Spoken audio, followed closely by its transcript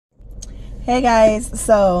Hey guys,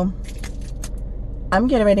 so I'm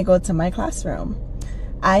getting ready to go to my classroom.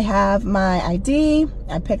 I have my ID.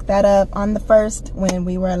 I picked that up on the 1st when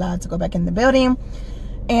we were allowed to go back in the building.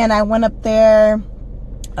 And I went up there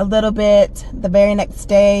a little bit the very next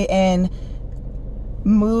day and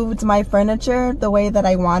moved my furniture the way that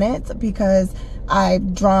I want it, because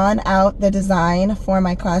I've drawn out the design for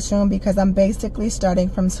my classroom, because I'm basically starting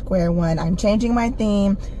from square one. I'm changing my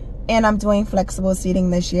theme and I'm doing flexible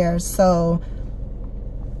seating this year, so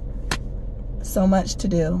much to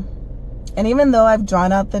do. And even though I've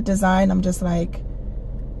drawn out the design, I'm just like,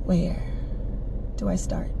 where do I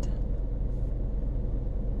start?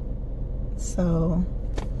 So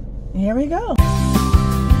here we go.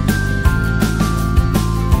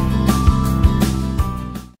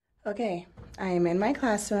 Okay, I am in my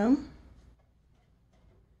classroom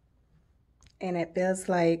and it feels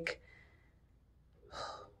like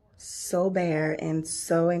so bare and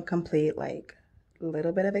so incomplete, like a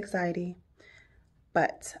little bit of anxiety,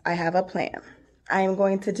 but I have a plan. I am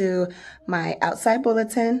going to do my outside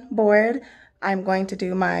bulletin board. I'm going to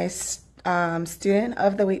do my student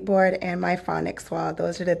of the week board and my phonics wall.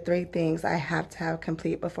 Those are the 3 things I have to have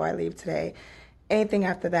complete before I leave today. Anything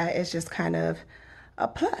after that is just kind of a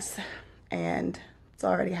plus, and it's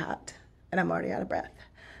already hot and I'm already out of breath.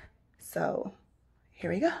 So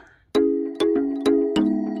here we go.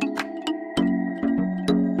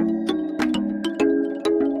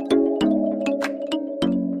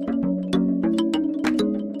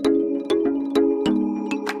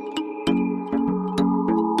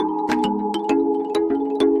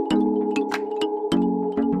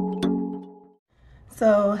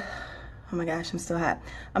 So, oh my gosh, I'm still hot.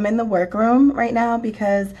 I'm in the workroom right now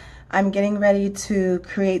because I'm getting ready to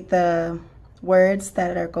create the words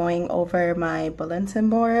that are going over my bulletin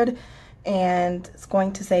board, and it's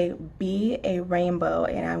going to say be a rainbow,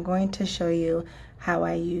 and I'm going to show you how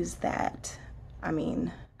I use that.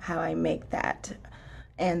 How I make that,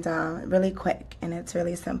 and really quick, and it's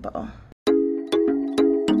really simple.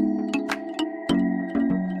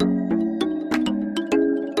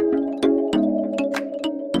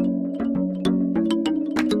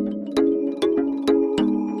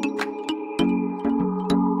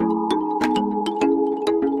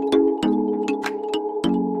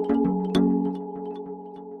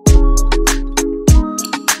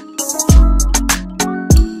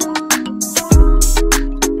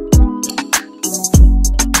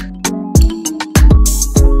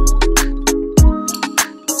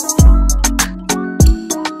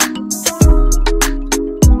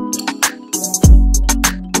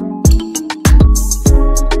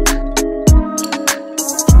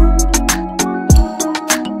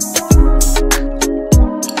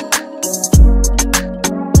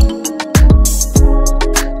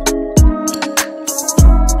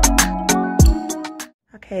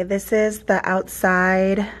 Okay, this is the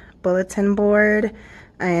outside bulletin board,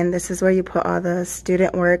 and this is where you put all the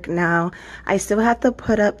student work. Now, I still have to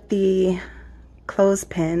put up the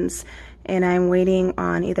clothespins, and I'm waiting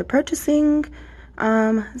on either purchasing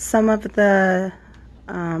some of the,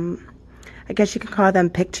 I guess you can call them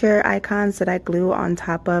picture icons that I glue on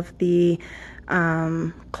top of the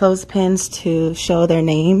clothespins to show their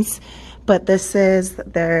names. But this is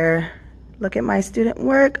their, look at my student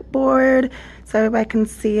work board so everybody can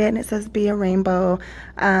see it, and it says be a rainbow.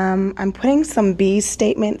 I'm putting some be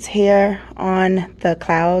statements here on the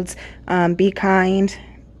clouds. Be kind,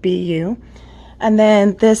 be you. And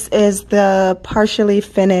then this is the partially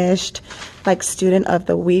finished like student of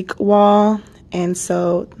the week wall, and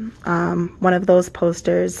so one of those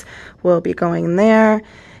posters will be going there,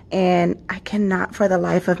 and I cannot for the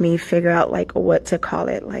life of me figure out like what to call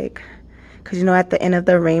it, like, because you know at the end of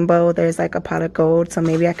the rainbow there's like a pot of gold, so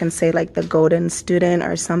maybe I can say like the golden student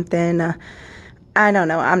or something. I don't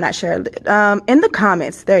know, I'm not sure. In the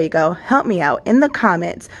comments, there you go, help me out in the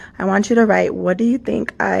comments. I want you to write, what do you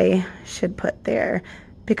think I should put there,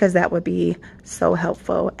 because that would be so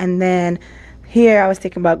helpful. And then here I was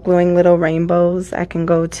thinking about gluing little rainbows. I can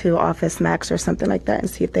go to Office Max or something like that and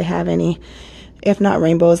see if they have any. If not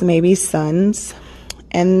rainbows, maybe suns.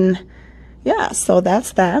 And yeah, so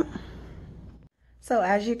that's that. So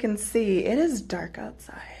as you can see, it is dark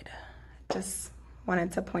outside. Just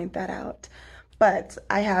wanted to point that out. But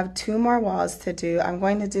I have 2 more walls to do. I'm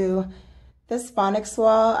going to do this phonics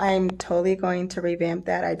wall. I'm totally going to revamp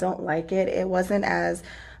that. I don't like it. It wasn't as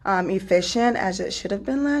efficient as it should have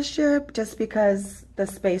been last year, just because the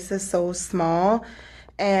space is so small.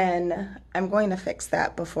 And I'm going to fix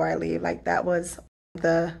that before I leave. Like, that was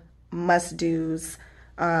the must-dos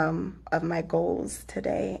of my goals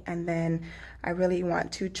today. And then I really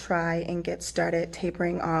want to try and get started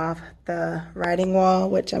tapering off the writing wall,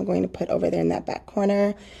 which I'm going to put over there in that back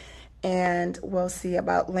corner. And we'll see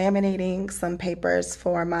about laminating some papers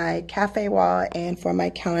for my cafe wall and for my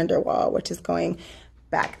calendar wall, which is going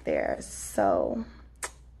back there. So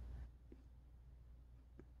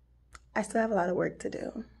I still have a lot of work to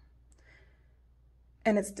do.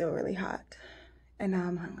 And it's still really hot. And now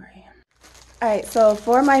I'm hungry. All right, so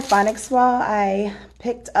for my phonics wall, I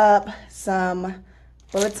picked up some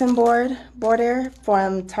bulletin border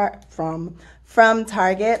from Target,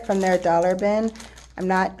 from their dollar bin. I'm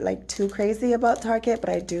not like too crazy about Target, but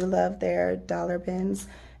I do love their dollar bins.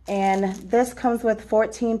 And this comes with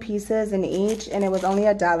 14 pieces in each, and it was only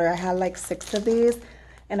 $1. I had like 6 of these,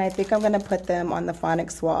 and I think I'm gonna put them on the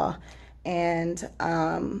phonics wall. And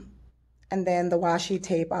then the washi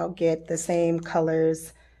tape, I'll get the same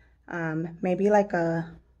colors, maybe like a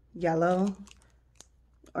yellow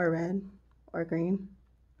or red or green,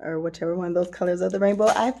 or whichever one of those colors of the rainbow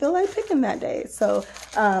I feel like picking that day. So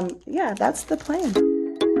yeah, that's the plan.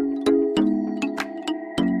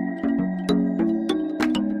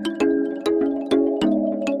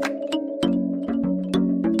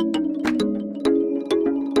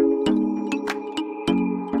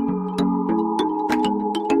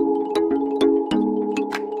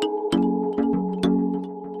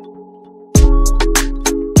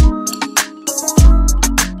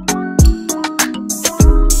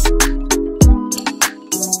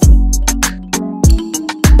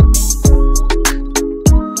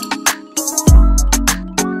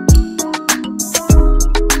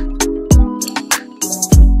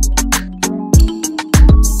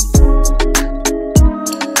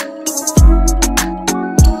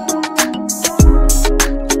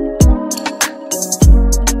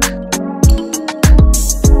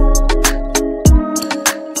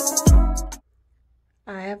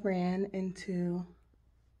 Ran into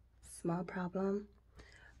a small problem.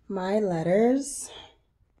 My letters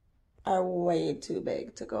are way too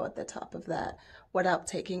big to go at the top of that without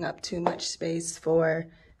taking up too much space for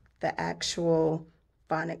the actual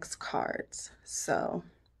phonics cards. So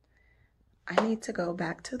I need to go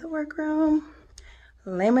back to the workroom,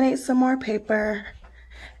 laminate some more paper,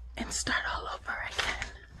 and start all over again.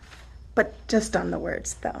 But just on the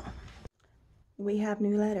words though. We have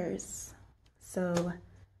new letters, so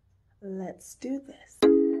let's do this.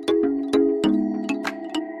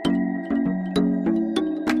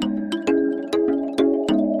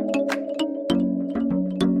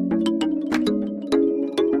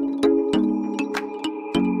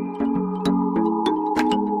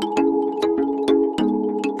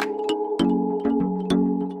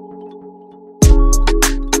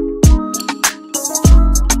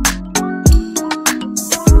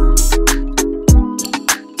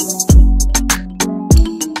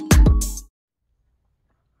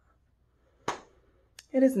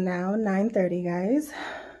 It is now 9:30, guys,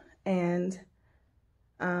 and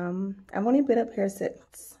I've only been up here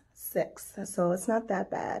since 6, so it's not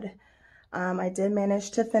that bad. I did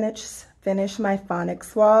manage to finish my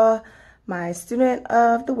phonics wall, my student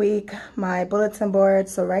of the week, my bulletin board.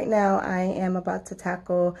 So right now I am about to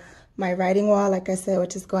tackle my writing wall, like I said,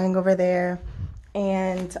 which is going over there,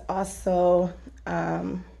 and also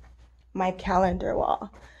my calendar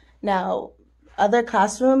wall. Now, other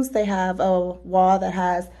classrooms, they have a wall that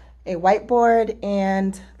has a whiteboard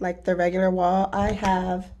and like the regular wall. I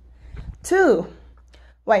have 2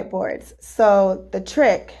 whiteboards. So the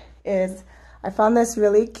trick is I found this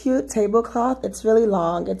really cute tablecloth. It's really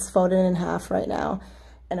long. It's folded in half right now.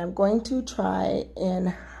 And I'm going to try and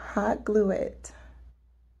hot glue it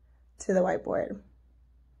to the whiteboard.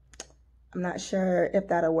 I'm not sure if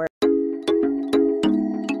that'll work.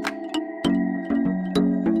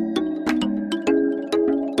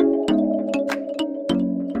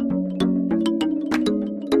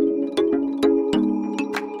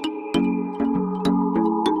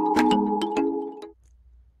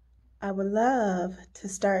 I would love to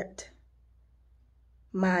start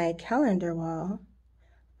my calendar wall,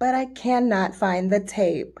 but I cannot find the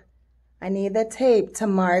tape. I need the tape to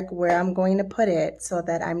mark where I'm going to put it so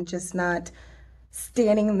that I'm just not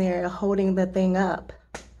standing there holding the thing up.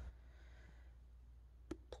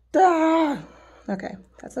 Ah! Okay,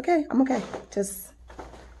 that's okay. I'm okay. Just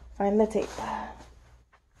find the tape.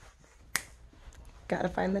 Gotta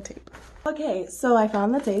find the tape. Okay, so I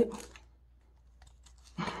found the tape.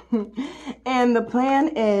 And the plan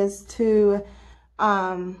is to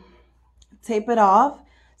tape it off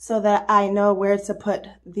so that I know where to put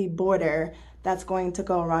the border that's going to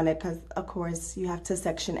go around it, because of course you have to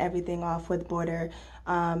section everything off with border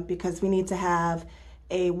because we need to have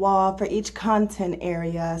a wall for each content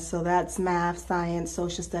area. So that's math, science,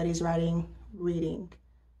 social studies, writing, reading.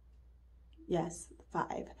 Yes,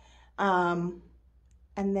 5.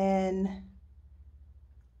 And then,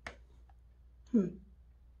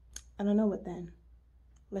 I don't know what then.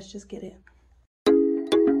 Let's just get it.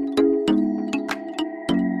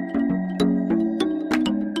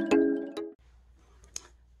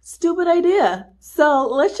 Stupid idea. So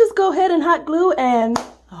let's just go ahead and hot glue and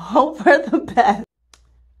hope for the best.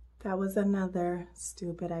 That was another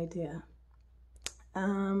stupid idea.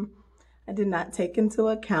 I did not take into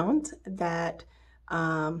account that,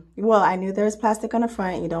 well, I knew there was plastic on the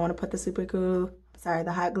front. You don't want to put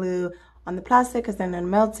the hot glue on the plastic because then it'll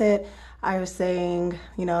melt it. I was saying,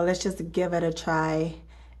 you know, let's just give it a try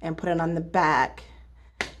and put it on the back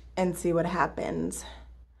and see what happens.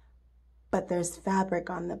 But there's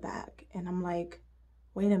fabric on the back. And I'm like,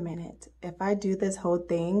 wait a minute. If I do this whole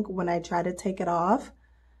thing, when I try to take it off,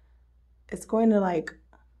 it's going to like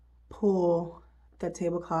pull the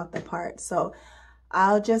tablecloth apart. So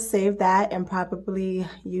I'll just save that and probably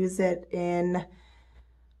use it in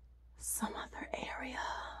some other area.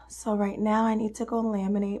 So right now I need to go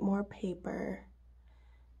laminate more paper,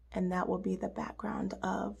 and that will be the background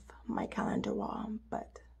of my calendar wall,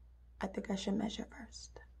 but I think I should measure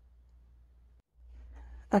first.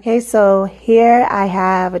 Okay, so here I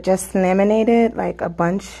have just laminated like a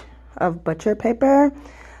bunch of butcher paper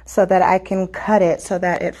so that I can cut it so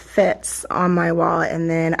that it fits on my wall, and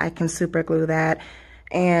then I can super glue that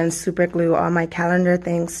and super glue all my calendar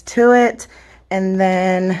things to it, and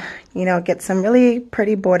then, you know, get some really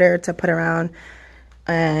pretty border to put around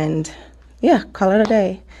and yeah, call it a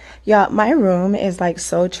day. Yeah, my room is like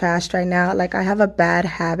so trashed right now. Like I have a bad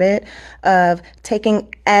habit of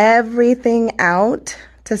taking everything out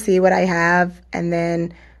to see what I have and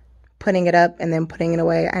then putting it up and then putting it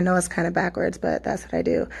away. I know it's kind of backwards, but that's what I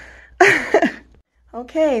do.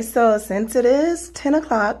 Okay, so since it is 10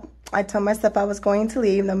 o'clock, I told myself I was going to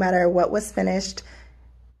leave no matter what was finished.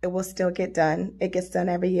 It will still get done. It gets done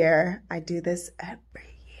every year. I do this every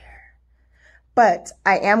year. But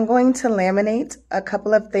I am going to laminate a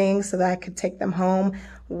couple of things so that I could take them home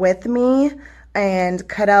with me and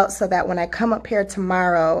cut out so that when I come up here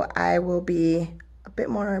tomorrow, I will be a bit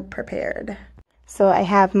more prepared. So I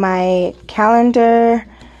have my calendar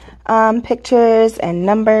pictures and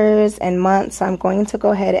numbers and months. So I'm going to go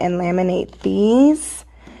ahead and laminate these.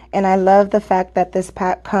 And I love the fact that this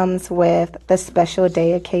pack comes with the special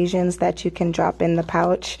day occasions that you can drop in the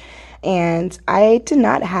pouch. And I did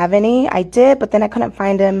not have any. I did, but then I couldn't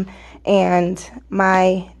find them. And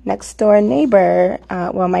my next door neighbor,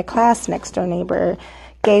 well, my class next door neighbor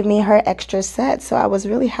gave me her extra set. So I was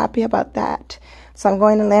really happy about that. So I'm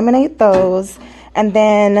going to laminate those. And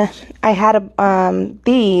then I had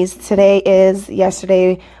these. Today is,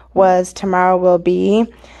 yesterday was, tomorrow will be.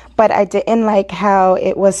 But I didn't like how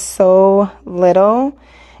it was so little,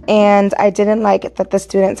 and I didn't like that the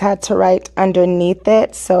students had to write underneath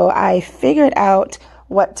it. So I figured out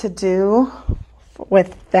what to do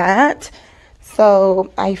with that.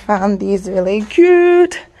 So I found these really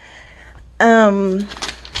cute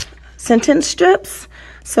sentence strips.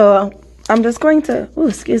 So I'm just going to, oh,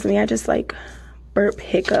 excuse me, I just like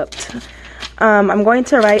hiccuped. I'm going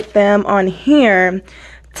to write them on here.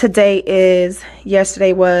 Today is,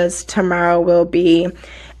 yesterday was, tomorrow will be.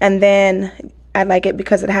 And then I like it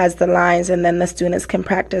because it has the lines, and then the students can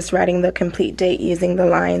practice writing the complete date using the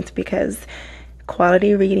lines, because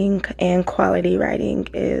quality reading and quality writing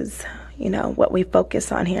is, you know, what we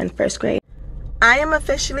focus on here in first grade. I am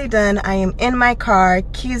officially done. I am in my car,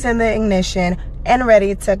 keys in the ignition, and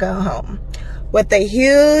ready to go home with a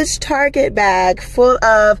huge Target bag full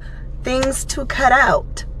of things to cut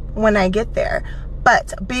out when I get there.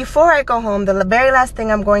 But before I go home, the very last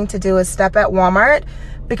thing I'm going to do is stop at Walmart,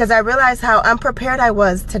 because I realized how unprepared I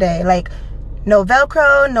was today. Like, no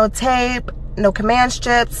Velcro, no tape, no command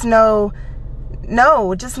strips, nothing.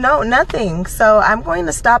 So I'm going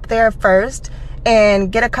to stop there first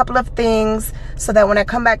and get a couple of things so that when I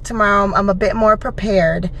come back tomorrow, I'm a bit more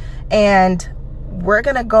prepared. And we're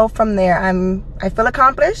gonna go from there. I feel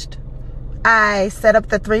accomplished. I set up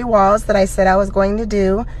the 3 walls that I said I was going to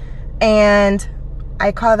do, and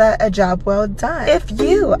I call that a job well done. If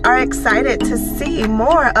you are excited to see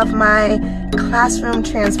more of my classroom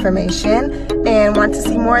transformation and want to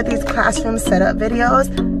see more of these classroom setup videos,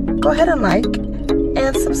 go ahead and like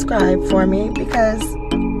and subscribe for me, because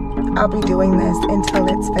I'll be doing this until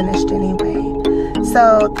it's finished anyway.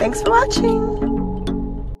 So thanks for watching.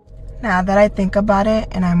 Now that I think about it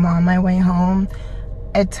and I'm on my way home,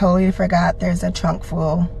 I totally forgot there's a trunk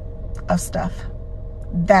full of stuff.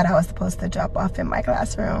 that I was supposed to drop off in my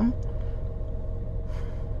classroom.